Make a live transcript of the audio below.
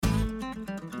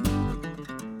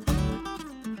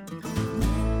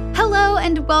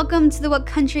and welcome to the What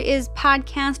Country Is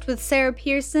podcast with Sarah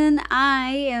Pearson. I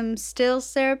am still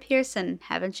Sarah Pearson.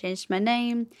 Haven't changed my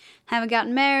name, haven't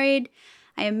gotten married.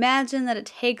 I imagine that it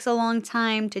takes a long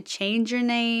time to change your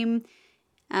name.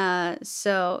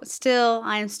 So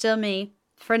I am still me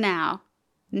for now,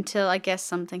 until I guess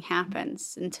something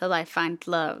happens, until I find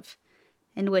love.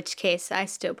 In which case, I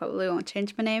still probably won't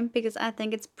change my name because I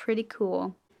think it's pretty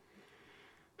cool.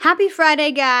 Happy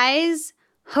Friday, guys!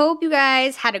 Hope you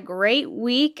guys had a great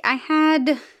week. I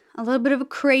had a little bit of a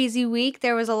crazy week.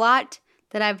 There was a lot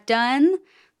that I've done.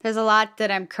 There's a lot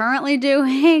that I'm currently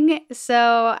doing.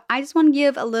 So I just want to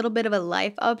give a little bit of a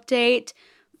life update.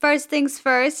 First things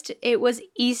first, it was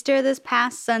Easter this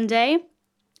past Sunday,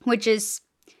 which is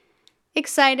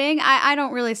exciting. I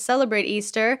don't really celebrate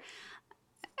Easter.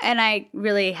 And I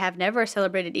really have never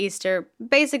celebrated Easter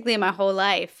basically my whole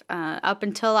life. Up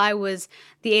until I was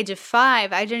the age of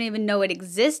 5, I didn't even know it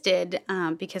existed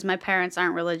because my parents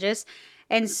aren't religious.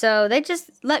 And so they just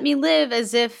let me live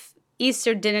as if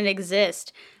Easter didn't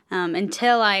exist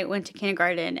until I went to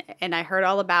kindergarten and I heard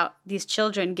all about these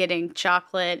children getting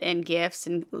chocolate and gifts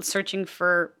and searching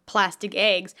for plastic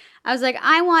eggs. I was like,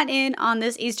 I want in on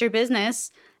this Easter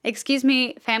business. Excuse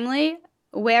me, family,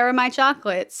 where are my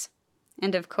chocolates?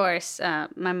 And of course,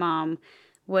 my mom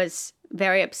was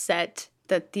very upset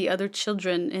that the other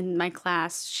children in my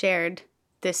class shared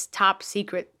this top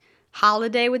secret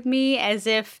holiday with me as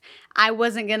if I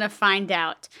wasn't going to find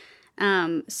out.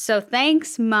 So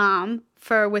thanks, Mom,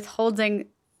 for withholding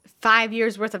 5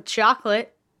 years worth of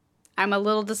chocolate. I'm a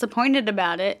little disappointed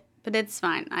about it, but it's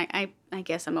fine. I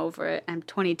guess I'm over it. I'm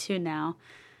 22 now,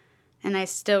 and I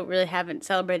still really haven't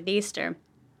celebrated Easter.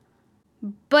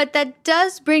 But that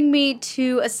does bring me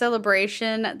to a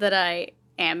celebration that I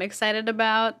am excited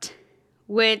about,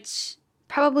 which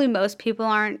probably most people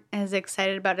aren't as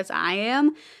excited about as I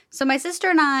am. So my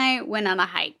sister and I went on a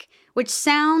hike, which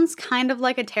sounds kind of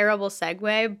like a terrible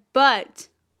segue, but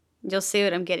you'll see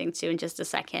what I'm getting to in just a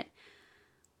second.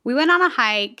 We went on a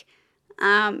hike.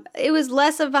 It was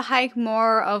less of a hike,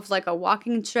 more of like a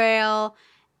walking trail.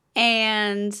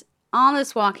 And on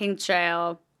this walking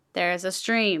trail, there's a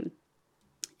stream.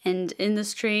 And in the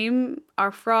stream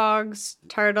are frogs,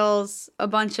 turtles, a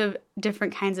bunch of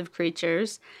different kinds of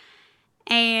creatures.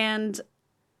 And,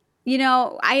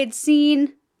 I had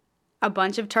seen a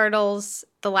bunch of turtles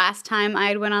the last time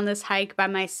I went on this hike by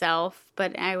myself.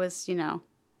 But I was, I'm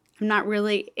not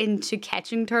really into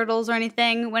catching turtles or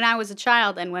anything. When I was a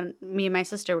child and when me and my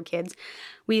sister were kids,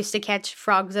 we used to catch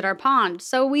frogs at our pond.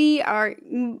 So we are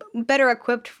better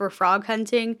equipped for frog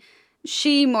hunting.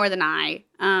 She more than I,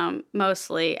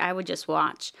 mostly. I would just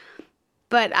watch.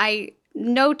 But I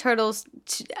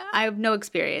have no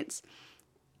experience.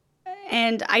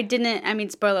 And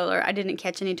spoiler alert, I didn't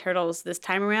catch any turtles this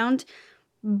time around.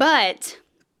 But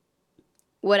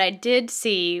what I did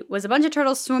see was a bunch of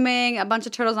turtles swimming, a bunch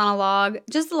of turtles on a log,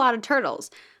 just a lot of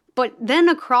turtles. But then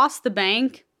across the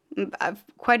bank, a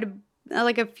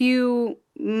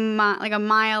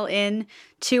mile in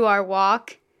to our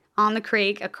walk, on the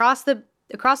creek, across the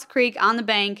creek on the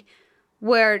bank,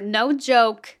 where, no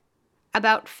joke,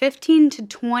 about 15 to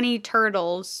 20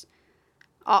 turtles,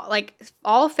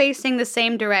 all facing the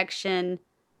same direction,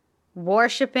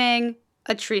 worshiping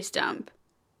a tree stump.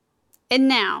 And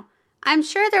now, I'm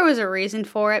sure there was a reason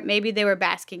for it. Maybe they were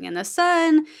basking in the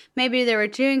sun. Maybe they were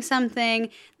doing something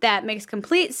that makes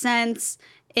complete sense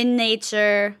in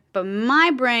nature. But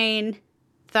my brain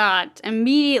thought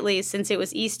immediately, since it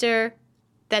was Easter,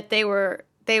 that they were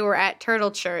at Turtle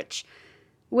Church,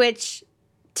 which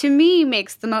to me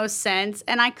makes the most sense,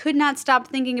 and I could not stop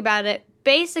thinking about it.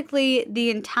 Basically, the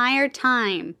entire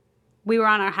time we were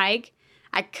on our hike,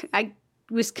 I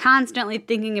was constantly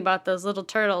thinking about those little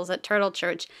turtles at Turtle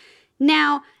Church.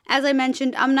 Now, as I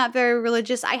mentioned, I'm not very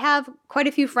religious. I have quite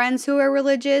a few friends who are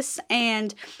religious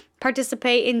and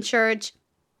participate in church,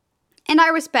 and I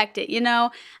respect it,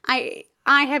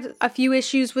 I have a few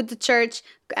issues with the church,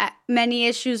 many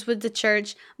issues with the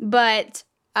church, but,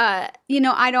 I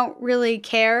don't really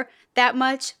care that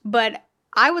much, but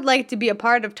I would like to be a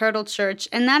part of Turtle Church,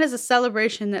 and that is a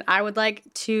celebration that I would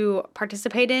like to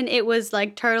participate in. It was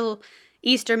like Turtle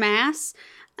Easter Mass.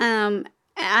 I'm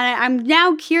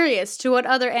now curious to what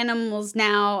other animals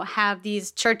now have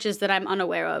these churches that I'm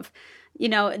unaware of.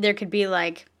 There could be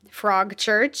like Frog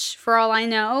Church, for all I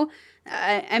know.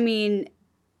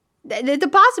 The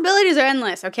possibilities are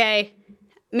endless, okay?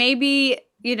 Maybe,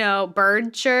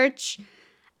 Bird Church.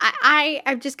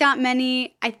 I've just got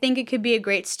many. I think it could be a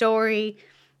great story.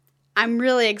 I'm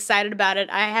really excited about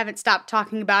it. I haven't stopped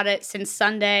talking about it since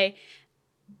Sunday.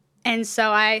 And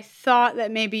so I thought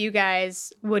that maybe you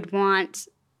guys would want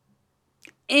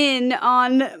in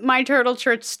on my Turtle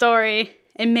Church story,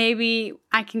 and maybe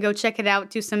I can go check it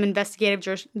out, do some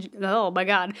investigative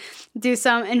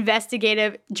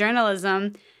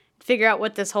journalism, figure out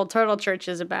what this whole Turtle Church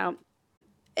is about.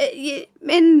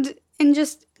 And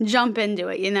just jump into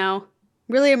it,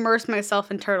 Really immerse myself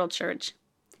in Turtle Church.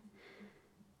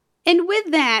 And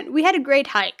with that, we had a great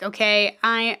hike, okay?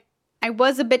 I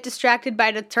was a bit distracted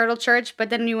by the Turtle Church, but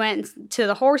then we went to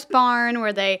the horse barn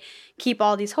where they keep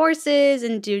all these horses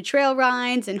and do trail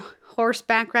rides and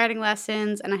horseback riding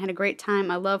lessons, and I had a great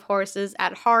time. I love horses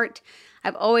at heart.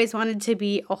 I've always wanted to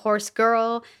be a horse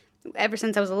girl. Ever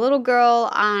since I was a little girl,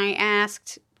 I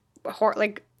asked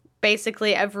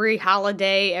basically every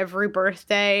holiday, every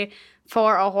birthday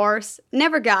for a horse.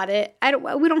 Never got it.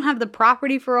 We don't have the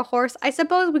property for a horse. I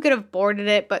suppose we could have boarded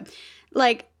it, but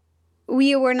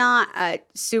we were not a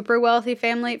super wealthy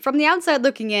family. From the outside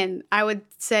looking in, I would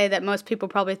say that most people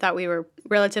probably thought we were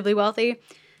relatively wealthy.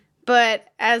 But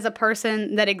as a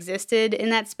person that existed in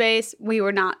that space, we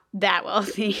were not that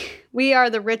wealthy. We are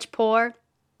the rich poor,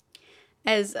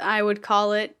 as I would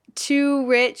call it. Too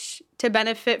rich to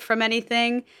benefit from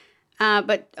anything.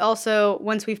 But also,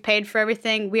 once we've paid for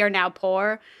everything, we are now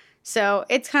poor. So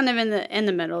it's kind of in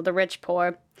the middle, the rich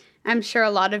poor. I'm sure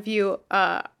a lot of you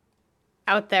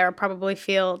out there probably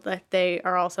feel that they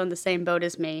are also in the same boat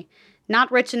as me.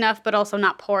 Not rich enough, but also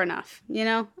not poor enough.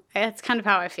 That's kind of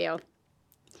how I feel.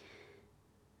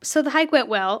 So the hike went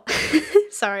well.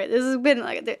 Sorry, this has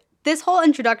been this whole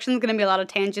introduction is going to be a lot of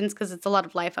tangents because it's a lot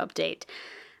of life update.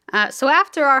 So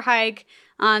after our hike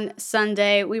on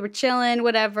Sunday, we were chilling,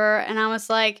 whatever, and I was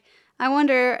like, I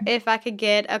wonder if I could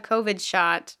get a COVID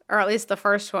shot, or at least the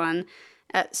first one,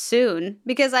 soon,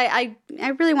 because I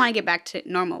really want to get back to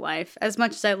normal life, as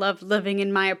much as I love living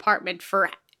in my apartment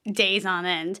for days on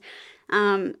end.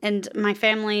 And my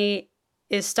family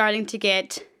is starting to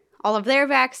get all of their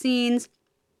vaccines.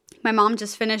 My mom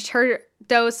just finished her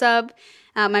dose up.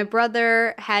 My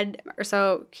brother had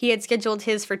scheduled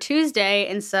his for Tuesday,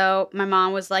 and so my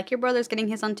mom was like, your brother's getting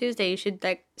his on Tuesday. You should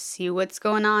see what's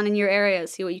going on in your area,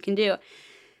 see what you can do.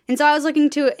 And so I was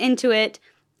looking into it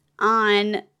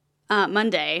on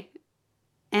Monday,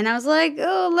 and I was like,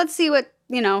 oh, let's see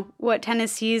what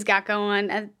Tennessee's got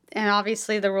going, and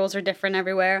obviously the rules are different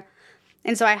everywhere.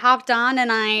 And so I hopped on,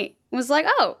 and I was like,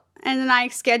 oh, and then I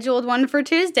scheduled one for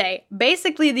Tuesday,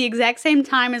 basically the exact same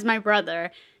time as my brother,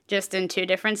 just in 2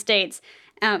 different states.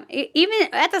 Even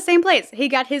at the same place. He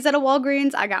got his at a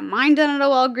Walgreens. I got mine done at a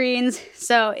Walgreens.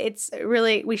 So it's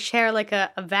really, we share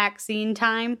a vaccine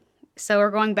time. So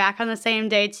we're going back on the same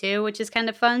day too, which is kind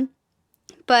of fun.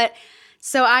 But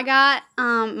so I got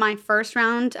my first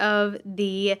round of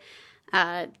the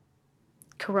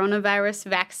coronavirus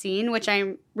vaccine, which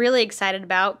I'm really excited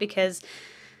about because,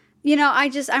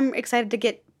 I'm excited to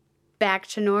get back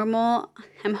to normal.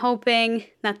 I'm hoping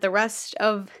that the rest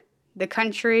of the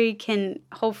country can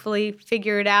hopefully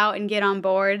figure it out and get on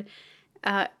board,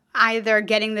 either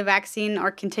getting the vaccine or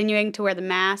continuing to wear the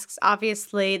masks.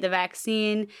 Obviously, the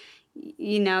vaccine,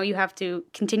 you have to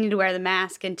continue to wear the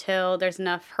mask until there's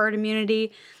enough herd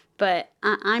immunity. But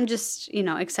I'm just,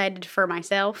 excited for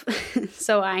myself.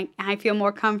 So I feel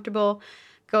more comfortable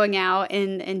going out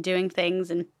and doing things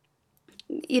and,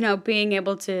 being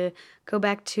able to go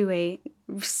back to a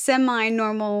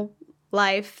semi-normal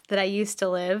life that I used to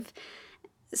live.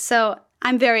 So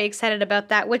I'm very excited about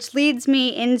that, which leads me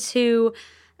into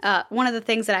one of the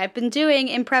things that I've been doing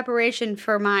in preparation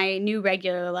for my new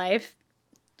regular life,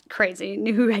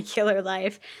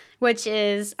 which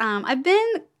is I've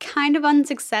been kind of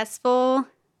unsuccessful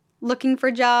looking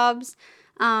for jobs,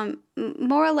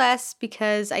 more or less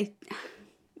because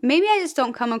maybe I just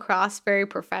don't come across very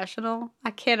professional.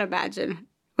 I can't imagine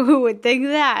who would think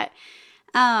that.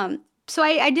 So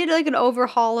I did an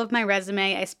overhaul of my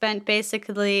resume. I spent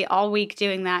basically all week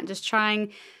doing that, just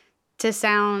trying to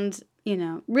sound,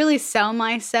 really sell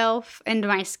myself and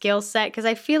my skill set, because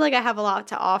I feel like I have a lot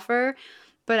to offer,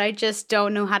 but I just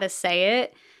don't know how to say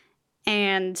it.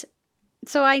 And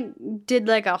so I did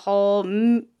a whole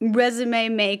resume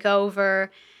makeover,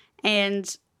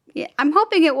 and yeah, I'm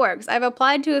hoping it works. I've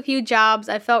applied to a few jobs.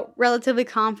 I felt relatively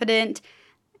confident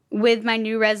with my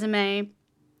new resume.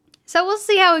 So we'll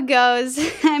see how it goes.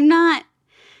 I'm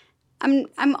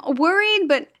worried,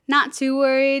 but not too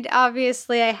worried.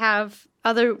 Obviously, I have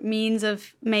other means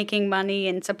of making money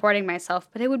and supporting myself,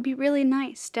 but it would be really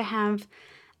nice to have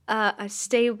a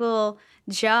stable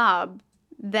job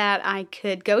that I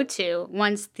could go to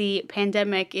once the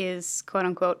pandemic is quote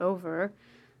unquote over,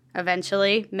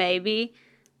 eventually, maybe.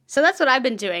 So that's what I've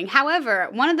been doing. However,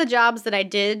 one of the jobs that I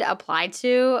did apply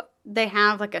to, they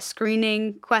have like a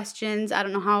screening questions. I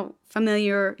don't know how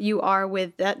familiar you are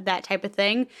with that type of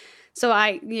thing. So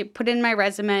you put in my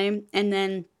resume, and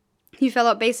then you fill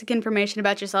out basic information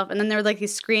about yourself, and then there were like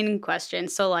these screening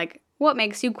questions. So like, what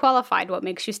makes you qualified? What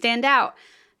makes you stand out?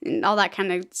 And all that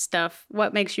kind of stuff.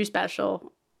 What makes you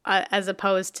special as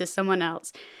opposed to someone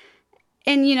else?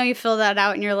 And, you fill that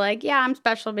out and you're like, yeah, I'm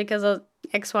special because of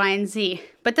X, Y, and Z.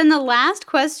 But then the last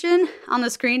question on the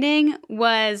screening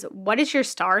was, what is your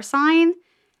star sign?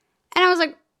 And I was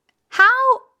like, how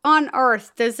on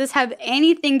earth does this have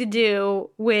anything to do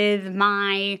with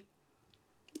my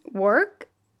work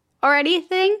or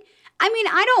anything? I mean,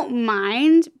 I don't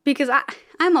mind because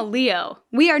I'm a Leo.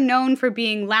 We are known for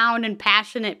being loud and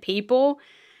passionate people.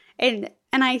 And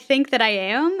I think that I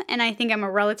am. And I think I'm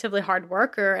a relatively hard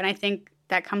worker. And I think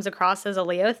that comes across as a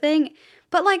Leo thing.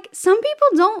 But like, some people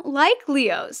don't like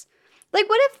Leos. Like,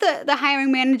 what if the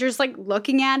hiring manager's like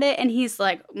looking at it and he's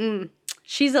like,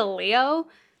 she's a Leo?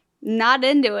 Not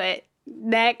into it.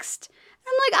 Next.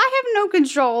 I'm like, I have no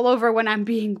control over when I'm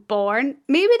being born.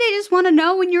 Maybe they just want to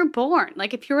know when you're born.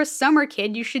 Like, if you're a summer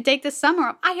kid, you should take the summer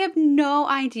off. I have no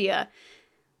idea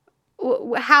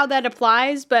how that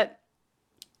applies, but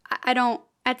I don't,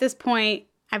 at this point,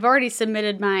 I've already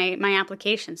submitted my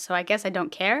application, so I guess I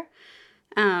don't care.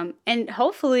 And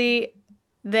hopefully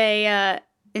they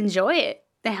enjoy it.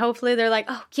 Hopefully they're like,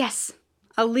 oh, yes,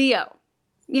 a Leo.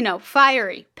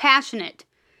 Fiery, passionate.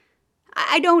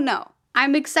 I don't know.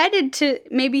 I'm excited to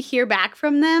maybe hear back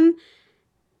from them.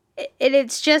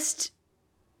 It's just,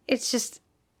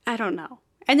 I don't know.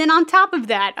 And then on top of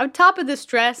that, on top of the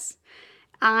stress,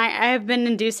 I have been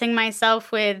inducing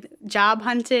myself with job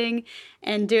hunting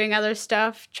and doing other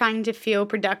stuff, trying to feel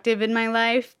productive in my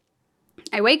life.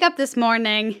 I wake up this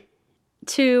morning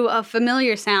to a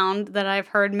familiar sound that I've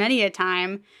heard many a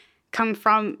time come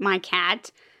from my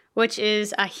cat, which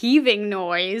is a heaving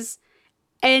noise.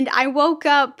 And I woke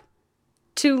up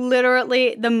to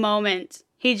literally the moment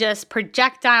he just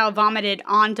projectile vomited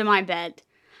onto my bed.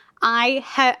 I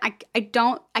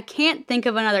can't think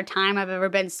of another time I've ever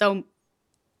been so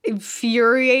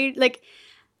infuriated. Like,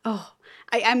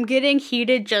 I'm getting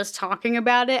heated just talking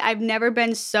about it. I've never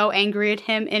been so angry at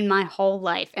him in my whole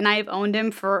life, and I've owned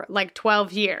him for like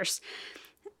 12 years.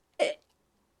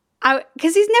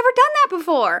 Because he's never done that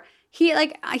before. He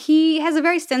has a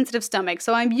very sensitive stomach,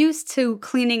 so I'm used to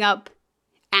cleaning up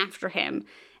after him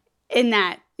in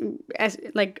that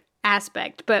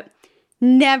aspect, but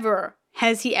never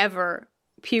has he ever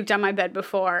puked on my bed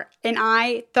before, and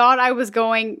I thought I was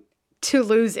going to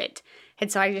lose it.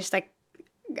 And so I just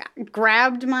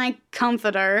grabbed my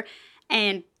comforter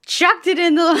and chucked it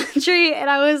in the laundry, and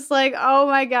I was like, oh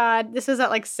my God, this was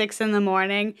at 6 a.m.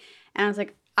 and I was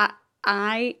like,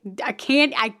 I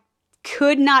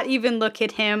could not even look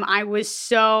at him. I was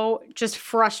so just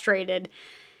frustrated.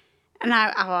 And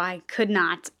I could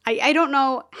not. I don't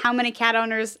know how many cat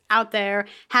owners out there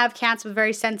have cats with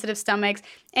very sensitive stomachs.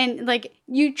 And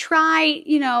you try,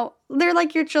 they're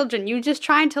like your children. You just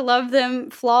try to love them,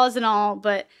 flaws and all.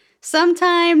 But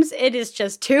sometimes it is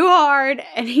just too hard.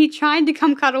 And he tried to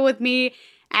come cuddle with me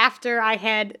after I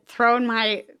had thrown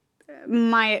my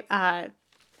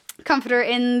comforter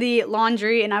in the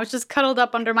laundry. And I was just cuddled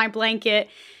up under my blanket.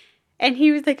 And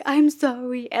he was like, I'm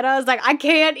sorry. And I was like, I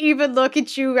can't even look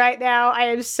at you right now. I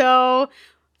am so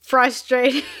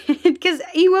frustrated. Because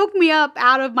he woke me up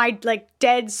out of my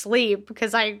dead sleep.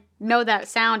 Because I know that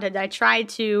sound. And I tried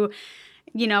to,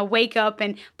 wake up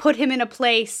and put him in a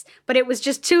place. But it was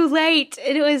just too late.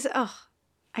 And it was,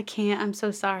 I can't. I'm so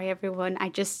sorry, everyone.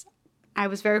 I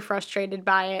was very frustrated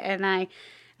by it. And I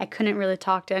couldn't really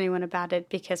talk to anyone about it.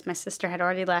 Because my sister had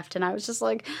already left. And I was just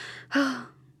like,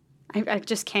 I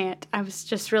just can't. I was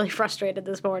just really frustrated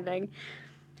this morning.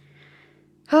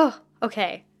 Oh,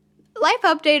 okay. Life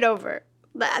update over.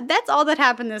 That's all that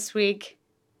happened this week.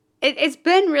 It's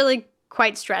been really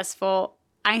quite stressful,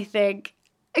 I think.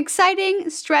 Exciting,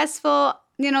 stressful,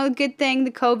 good thing,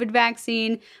 the COVID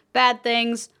vaccine. Bad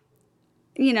things,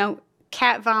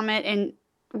 cat vomit and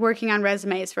working on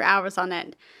resumes for hours on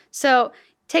end. So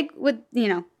that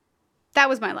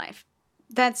was my life.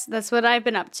 That's what I've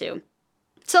been up to.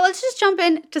 So let's just jump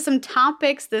into some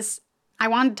topics I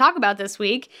wanted to talk about this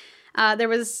week. There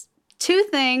was 2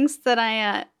 things that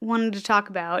I wanted to talk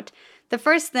about. The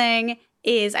first thing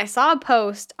is I saw a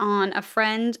post on a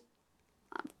friend,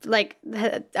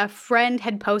 a friend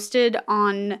had posted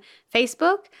on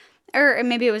Facebook, or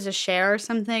maybe it was a share or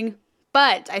something,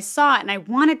 but I saw it and I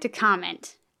wanted to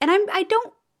comment. And I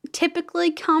don't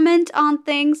typically comment on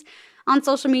things on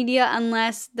social media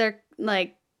unless they're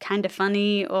kind of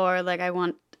funny or like I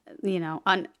want,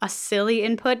 a silly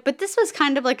input. But this was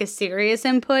kind of like a serious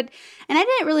input. And I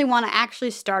didn't really want to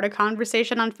actually start a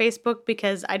conversation on Facebook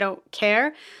because I don't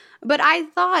care. But I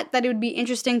thought that it would be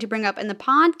interesting to bring up in the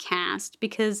podcast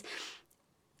because,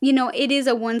 it is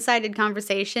a one-sided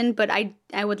conversation, but I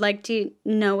would like to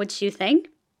know what you think.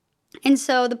 And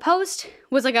so the post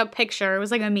was like a picture. It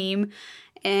was like a meme.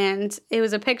 And it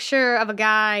was a picture of a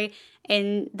guy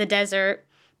in the desert.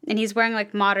 And he's wearing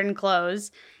like modern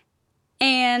clothes.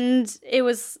 And it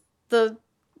was the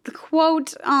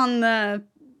quote on the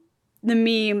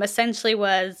meme essentially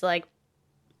was like,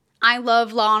 I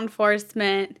love law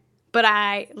enforcement, but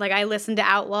I listen to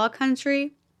outlaw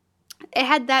country. It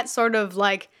had that sort of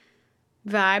like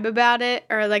vibe about it,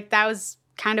 or like that was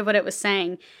kind of what it was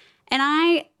saying. And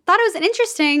I thought it was an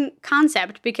interesting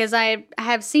concept because I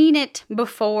have seen it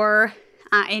before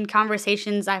in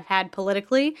conversations I've had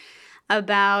politically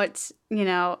about,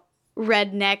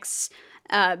 rednecks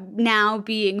now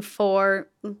being for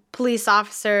police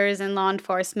officers and law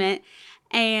enforcement.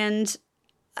 And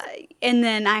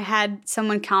then I had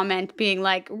someone comment being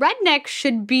like, rednecks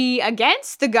should be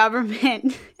against the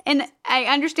government. And I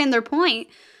understand their point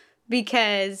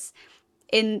because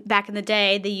back in the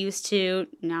day, they used to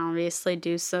obviously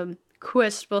do some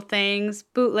questionable things,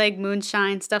 bootleg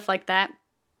moonshine, stuff like that.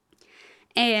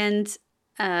 And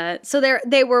so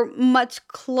they were much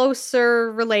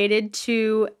closer related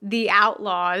to the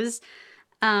outlaws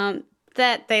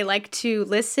that they like to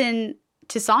listen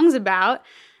to songs about.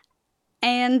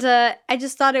 And I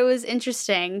just thought it was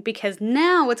interesting because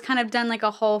now it's kind of done like a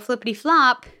whole flippity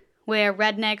flop where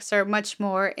rednecks are much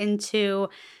more into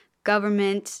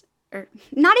government, or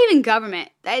not even government.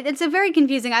 It's a very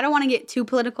confusing. I don't want to get too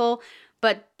political,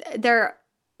 but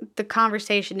the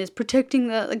conversation is protecting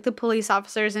the police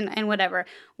officers and whatever,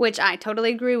 which I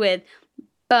totally agree with.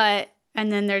 But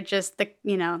and then they're just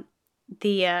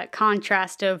the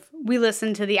contrast of we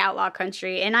listen to the outlaw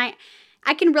country, and I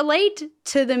can relate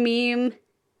to the meme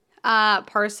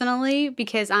personally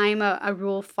because I'm a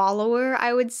rule follower,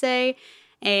 I would say,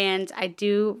 and I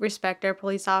do respect our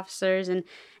police officers and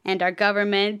our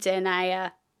government, and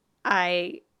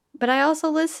but I also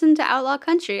listen to outlaw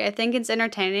country. I think it's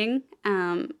entertaining.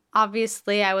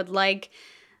 Obviously, I would like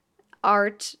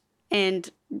art and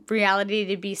reality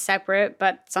to be separate,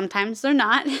 but sometimes they're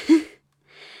not.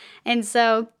 And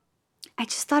so I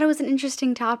just thought it was an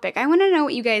interesting topic. I want to know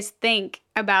what you guys think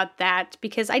about that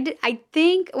because I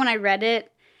think when I read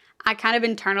it, I kind of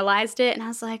internalized it and I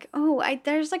was like,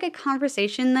 there's like a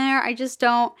conversation there. I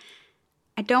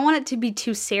don't want it to be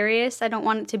too serious. I don't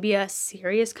want it to be a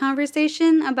serious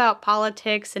conversation about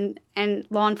politics and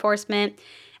law enforcement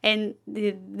and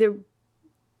the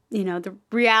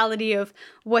reality of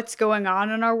what's going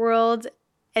on in our world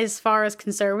as far as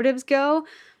conservatives go.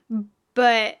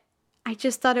 But I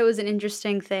just thought it was an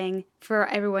interesting thing for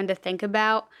everyone to think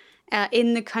about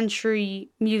in the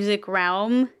country music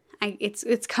realm.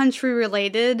 It's country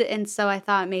related, and so I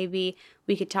thought maybe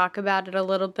we could talk about it a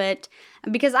little bit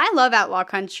because I love outlaw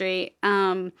country.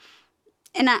 And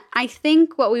I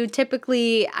think what we would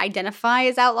typically identify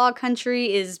as outlaw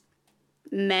country is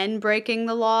men breaking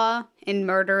the law and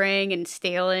murdering and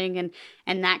stealing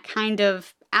and that kind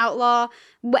of outlaw,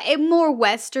 a more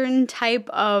Western type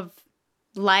of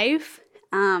life.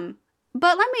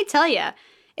 But let me tell you,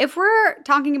 if we're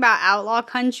talking about outlaw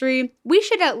country, we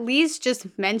should at least just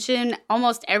mention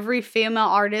almost every female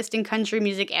artist in country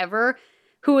music ever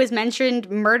who is mentioned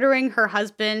murdering her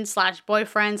husband /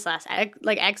 boyfriend /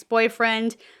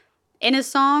 ex-boyfriend in a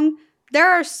song.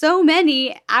 There are so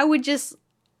many.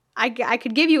 I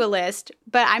could give you a list,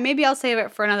 but maybe I'll save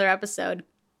it for another episode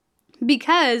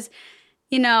because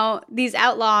these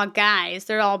outlaw guys,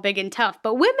 they're all big and tough,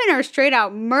 but women are straight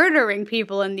out murdering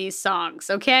people in these songs,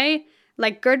 okay?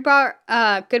 Like Goodbye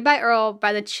Earl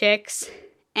by the Chicks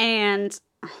and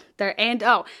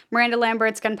Miranda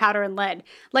Lambert's Gunpowder and Lead.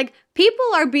 Like, people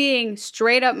are being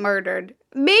straight up murdered,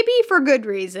 maybe for good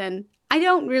reason. I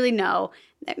don't really know.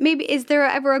 Maybe, is there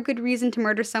ever a good reason to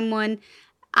murder someone?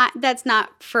 That's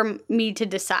not for me to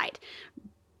decide.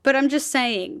 But I'm just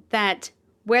saying that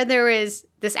where there is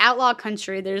this outlaw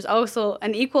country, there's also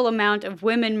an equal amount of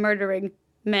women murdering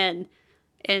men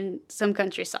in some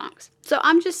country songs. So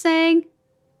I'm just saying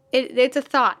it's a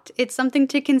thought. It's something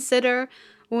to consider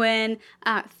when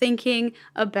thinking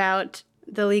about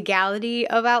the legality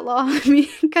of outlaw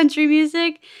country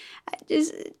music.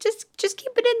 Just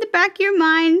keep it in the back of your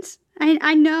mind.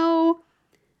 I know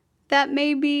that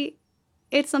maybe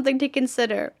it's something to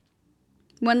consider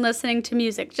when listening to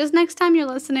music. Just next time you're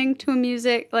listening to a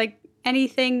music, like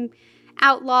anything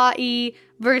outlaw-y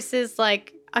versus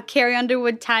like a Carrie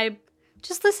Underwood type,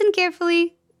 just listen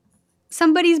carefully.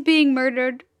 Somebody's being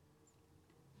murdered,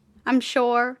 I'm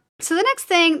sure. So the next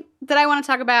thing that I want to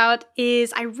talk about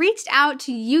is I reached out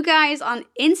to you guys on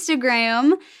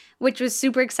Instagram, which was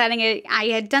super exciting. I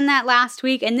had done that last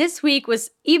week, and this week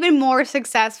was even more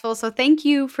successful. So thank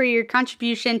you for your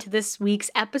contribution to this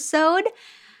week's episode.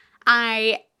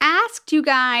 I asked you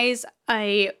guys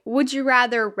a Would You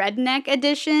Rather Redneck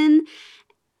edition,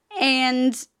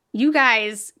 and you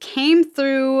guys came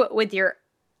through with your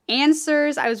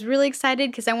answers. I was really excited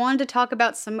because I wanted to talk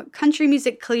about some country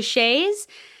music cliches.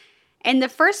 And the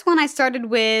first one I started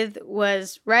with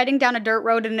was riding down a dirt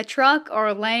road in a truck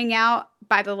or laying out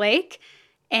by the lake.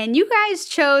 And you guys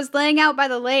chose laying out by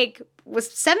the lake was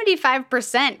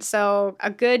 75%. So a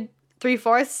good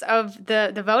 3/4 of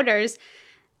the voters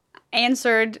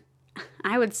answered,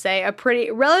 I would say, a pretty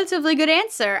relatively good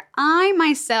answer. I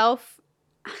myself,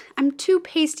 I'm too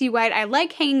pasty white. I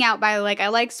like hanging out by the lake. I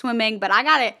like swimming, but I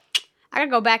gotta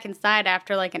go back inside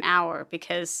after like an hour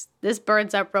because this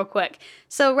burns up real quick.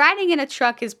 So riding in a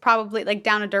truck is probably, like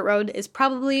down a dirt road, is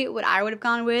probably what I would have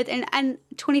gone with. And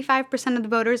 25% of the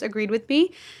voters agreed with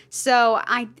me. So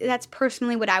that's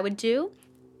personally what I would do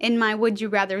in my would you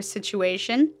rather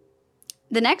situation.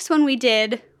 The next one we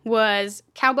did was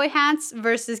cowboy hats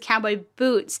versus cowboy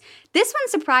boots. This one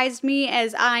surprised me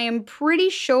as I am pretty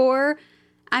sure,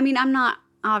 I mean, I'm not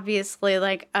obviously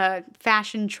like a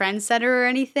fashion trendsetter or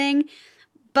anything,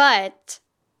 but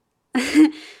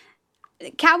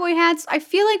cowboy hats I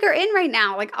feel like are in right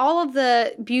now. Like all of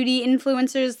the beauty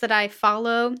influencers that I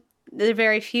follow, they're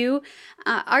very few,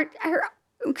 are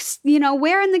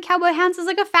wearing the cowboy hats is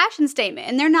like a fashion statement,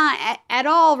 and they're not at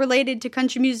all related to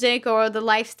country music or the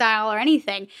lifestyle or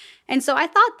anything. And so I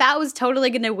thought that was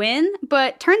totally going to win,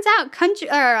 but turns out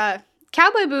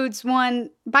cowboy boots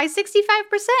won by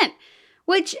 65%.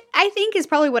 Which I think is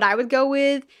probably what I would go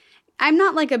with. I'm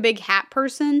not like a big hat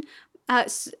person,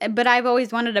 but I've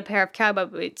always wanted a pair of cowboy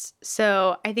boots.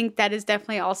 So I think that is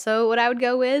definitely also what I would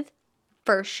go with,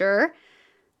 for sure.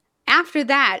 After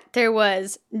that, there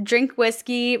was drink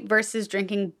whiskey versus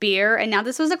drinking beer. And now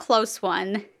this was a close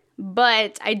one,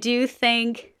 but I do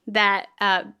think that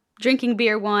drinking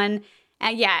beer won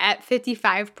at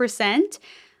 55%,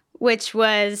 which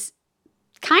was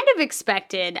kind of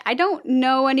expected. I don't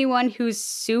know anyone who's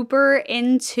super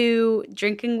into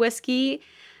drinking whiskey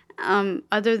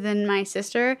other than my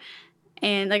sister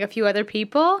and like a few other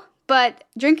people. But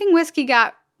drinking whiskey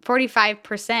got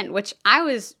 45%, which I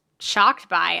was shocked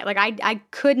by. Like I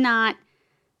could not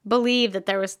believe that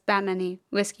there was that many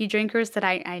whiskey drinkers that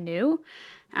I knew.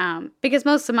 Because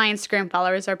most of my Instagram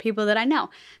followers are people that I know.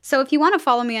 So if you want to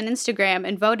follow me on Instagram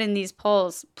and vote in these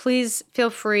polls, please feel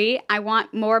free. I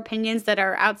want more opinions that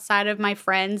are outside of my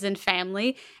friends and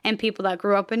family and people that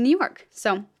grew up in New York.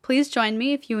 So please join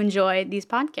me if you enjoy these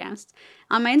podcasts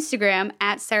on my Instagram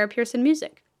at Sarah Pearson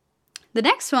Music. The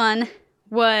next one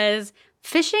was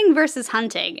fishing versus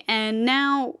hunting. And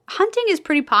now hunting is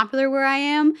pretty popular where I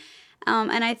am.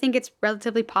 And I think it's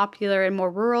relatively popular in more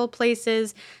rural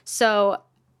places. So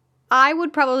I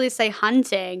would probably say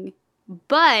hunting,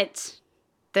 but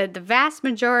the vast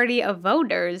majority of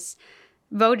voters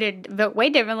voted way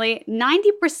differently.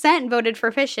 90% voted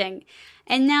for fishing.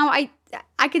 And now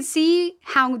I could see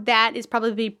how that is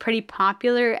probably pretty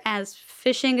popular as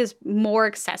fishing is more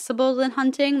accessible than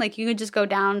hunting. Like you could just go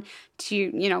down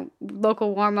to,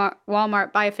 local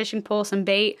Walmart, buy a fishing pole, some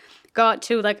bait, go out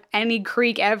to like any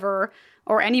creek ever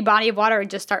or any body of water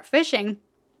and just start fishing.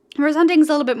 Whereas hunting's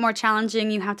a little bit more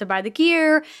challenging. You have to buy the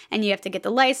gear and you have to get the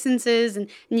licenses and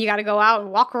you got to go out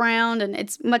and walk around, and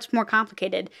it's much more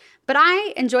complicated. But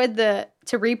I enjoyed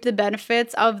to reap the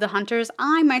benefits of the hunters.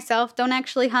 I myself don't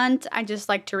actually hunt. I just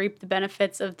like to reap the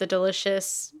benefits of the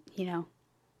delicious,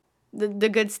 the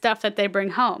good stuff that they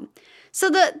bring home. So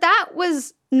that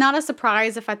was not a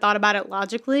surprise if I thought about it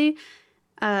logically.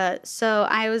 So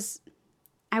I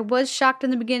was shocked in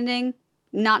the beginning,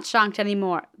 not shocked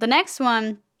anymore. The next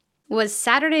one was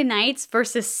Saturday nights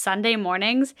versus Sunday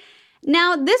mornings.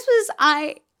 Now, this was,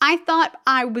 I thought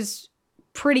I was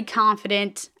pretty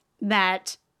confident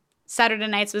that Saturday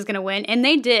nights was going to win, and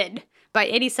they did by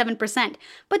 87%.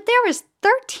 But there was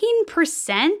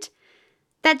 13%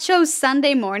 that chose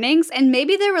Sunday mornings, and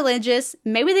maybe they're religious,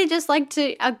 maybe they just like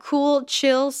a cool,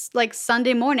 chill, like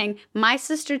Sunday morning. My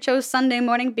sister chose Sunday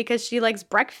morning because she likes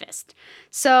breakfast.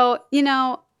 So,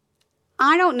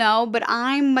 I don't know, but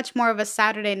I'm much more of a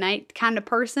Saturday night kind of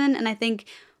person, and I think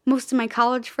most of my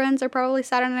college friends are probably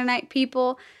Saturday night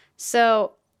people,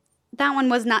 so that one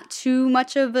was not too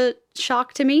much of a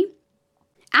shock to me.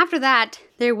 After that,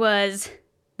 there was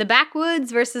the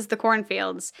backwoods versus the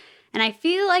cornfields, And I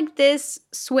feel like this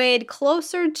swayed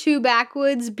closer to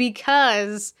Backwoods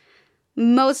because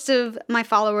most of my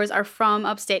followers are from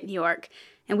upstate New York,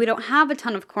 and we don't have a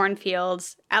ton of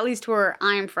cornfields, at least where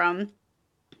I'm from.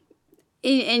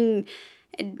 In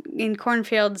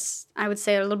cornfields, I would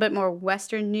say a little bit more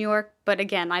Western New York, but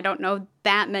again, I don't know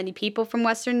that many people from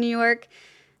Western New York.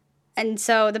 And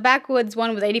so the Backwoods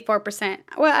one was 84%.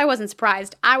 Well, I wasn't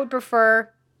surprised. I would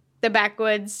prefer the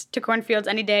Backwoods to cornfields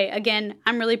any day. Again,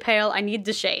 I'm really pale. I need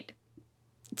the shade.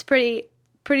 It's pretty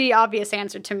obvious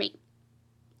answer to me.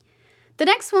 The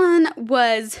next one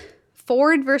was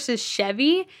Ford versus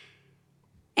Chevy.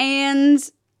 And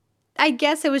I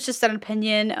guess it was just an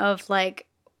opinion of like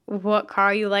what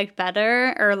car you like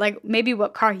better, or like maybe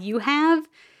what car you have.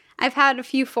 I've had a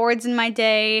few Fords in my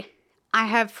day. I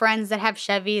have friends that have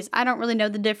Chevys. I don't really know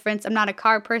the difference. I'm not a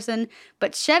car person,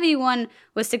 but Chevy one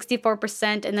was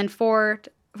 64%, and then Ford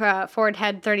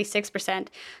had 36%.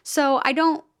 So I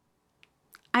don't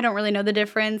really know the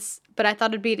difference, but I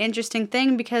thought it'd be an interesting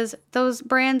thing because those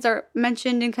brands are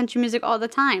mentioned in country music all the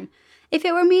time. If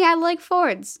it were me, I like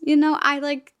Fords. You know, I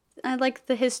like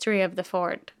the history of the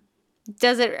Ford.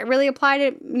 Does it really apply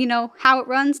to, how it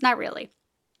runs? Not really.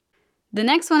 The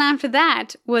next one after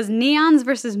that was Neons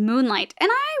versus Moonlight. And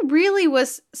I really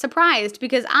was surprised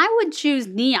because I would choose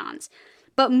Neons.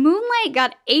 But Moonlight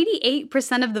got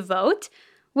 88% of the vote,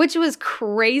 which was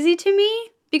crazy to me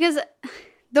because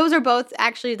those are both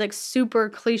actually like super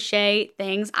cliche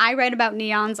things. I write about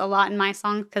neons a lot in my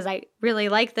songs because I really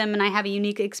like them and I have a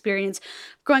unique experience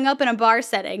growing up in a bar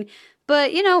setting.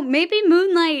 But, maybe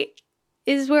Moonlight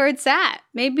is where it's at.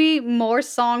 Maybe more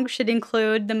songs should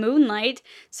include the Moonlight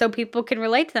so people can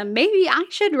relate to them. Maybe I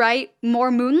should write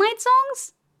more Moonlight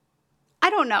songs?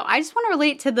 I don't know. I just want to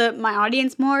relate to my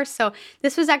audience more. So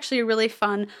this was actually a really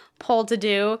fun poll to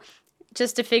do,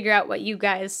 just to figure out what you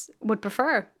guys would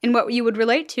prefer and what you would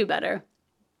relate to better.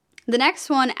 The next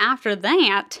one after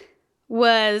that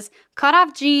was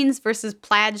cutoff jeans versus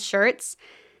plaid shirts.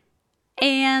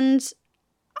 And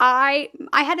I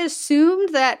had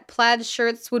assumed that plaid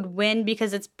shirts would win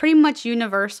because it's pretty much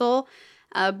universal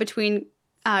between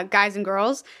guys and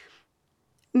girls.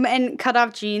 And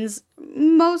cutoff jeans,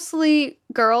 mostly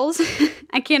girls.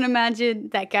 I can't imagine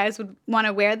that guys would want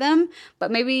to wear them, but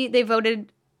maybe they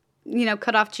voted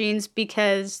cutoff jeans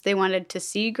because they wanted to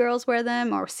see girls wear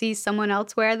them or see someone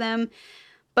else wear them.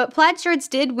 But plaid shirts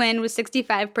did win with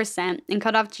 65%, and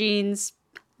cutoff jeans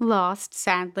lost,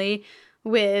 sadly,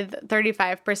 with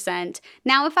 35%.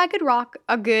 Now, if I could rock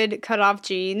a good cutoff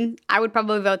jean, I would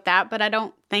probably vote that, but I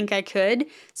don't think I could.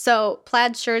 So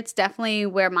plaid shirts definitely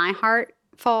where my heart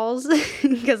falls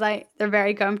because they're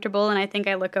very comfortable and I think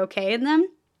I look okay in them.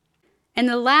 And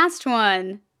the last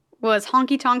one was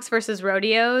honky tonks versus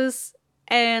rodeos,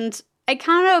 and it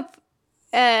kind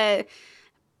of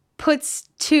puts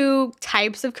two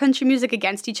types of country music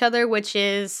against each other, which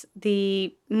is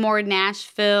the more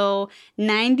Nashville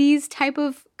 90s type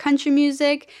of country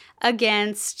music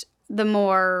against the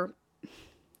more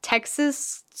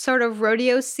Texas sort of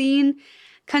rodeo scene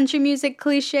country music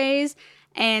cliches.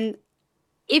 And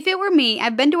if it were me,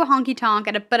 I've been to a honky tonk,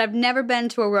 but I've never been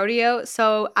to a rodeo,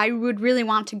 so I would really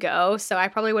want to go, so I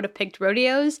probably would have picked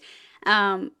rodeos.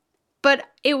 But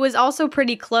it was also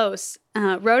pretty close.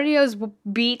 Rodeos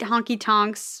beat honky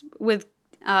tonks with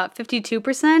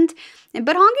 52%,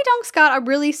 but honky tonks got a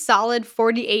really solid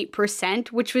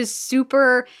 48%, which was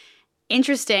super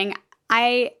interesting.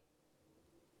 I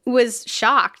was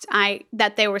shocked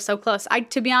that they were so close.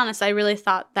 To be honest, I really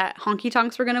thought that honky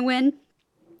tonks were going to win,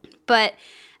 but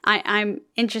I'm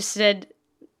interested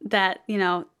that,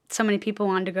 so many people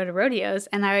wanted to go to rodeos,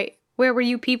 and where were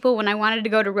you people when I wanted to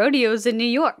go to rodeos in New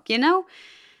York,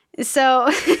 So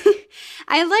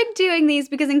I like doing these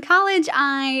because in college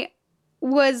I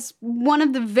was one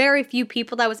of the very few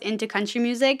people that was into country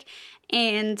music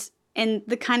and in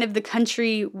the kind of the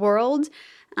country world,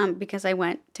 because I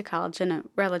went to college in a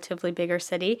relatively bigger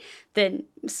city than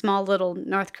small little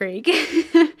North Creek.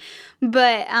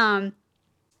 But,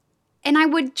 and I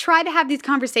would try to have these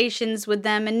conversations with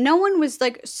them and no one was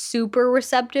like super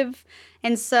receptive.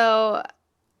 And so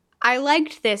I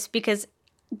liked this because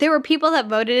there were people that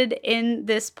voted in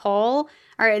this poll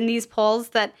or in these polls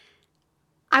that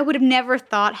I would have never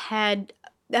thought had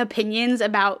opinions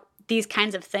about these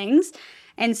kinds of things.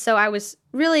 And so I was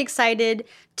really excited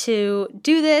to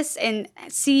do this and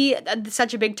see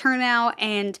such a big turnout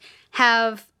and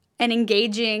have an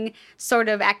engaging sort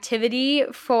of activity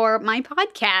for my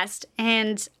podcast.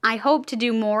 And I hope to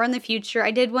do more in the future.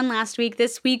 I did one last week.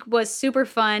 This week was super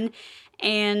fun.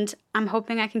 And I'm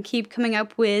hoping I can keep coming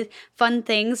up with fun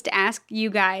things to ask you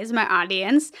guys, my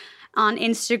audience. on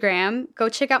Instagram. Go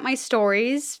check out my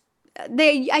stories.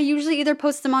 I usually either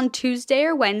post them on Tuesday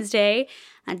or Wednesday,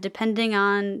 depending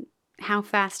on how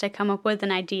fast I come up with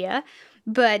an idea.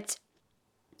 But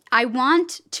I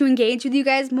want to engage with you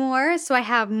guys more, so I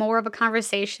have more of a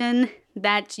conversation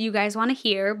that you guys want to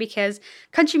hear, because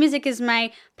country music is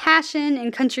my passion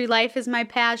and country life is my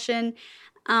passion.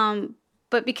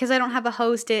 But because I don't have a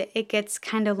host, it gets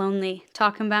kind of lonely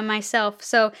talking by myself.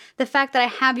 So the fact that I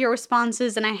have your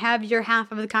responses and I have your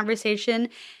half of the conversation,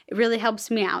 it really helps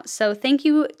me out. So thank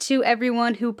you to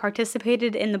everyone who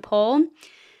participated in the poll.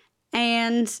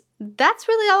 And that's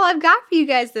really all I've got for you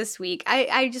guys this week.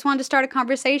 I just wanted to start a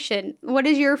conversation. What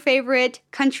is your favorite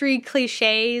country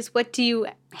cliches? What do you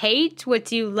hate? What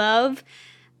do you love?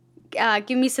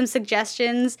 Give me some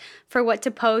suggestions for what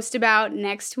to post about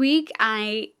next week.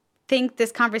 I think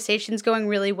this conversation's going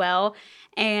really well,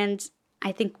 and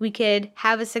I think we could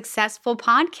have a successful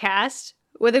podcast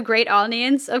with a great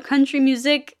audience of country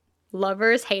music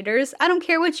lovers, haters. I don't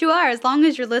care what you are, as long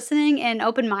as you're listening and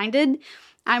open-minded.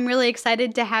 I'm really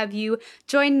excited to have you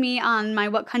join me on my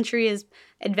What Country Is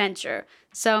adventure.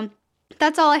 So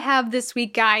that's all I have this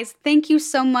week, guys. Thank you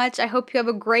so much. I hope you have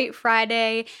a great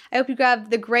Friday. I hope you have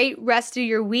the great rest of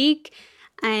your week.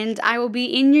 And I will be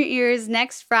in your ears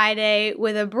next Friday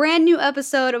with a brand new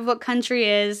episode of What Country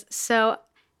Is. So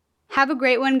have a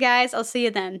great one, guys. I'll see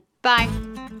you then. Bye.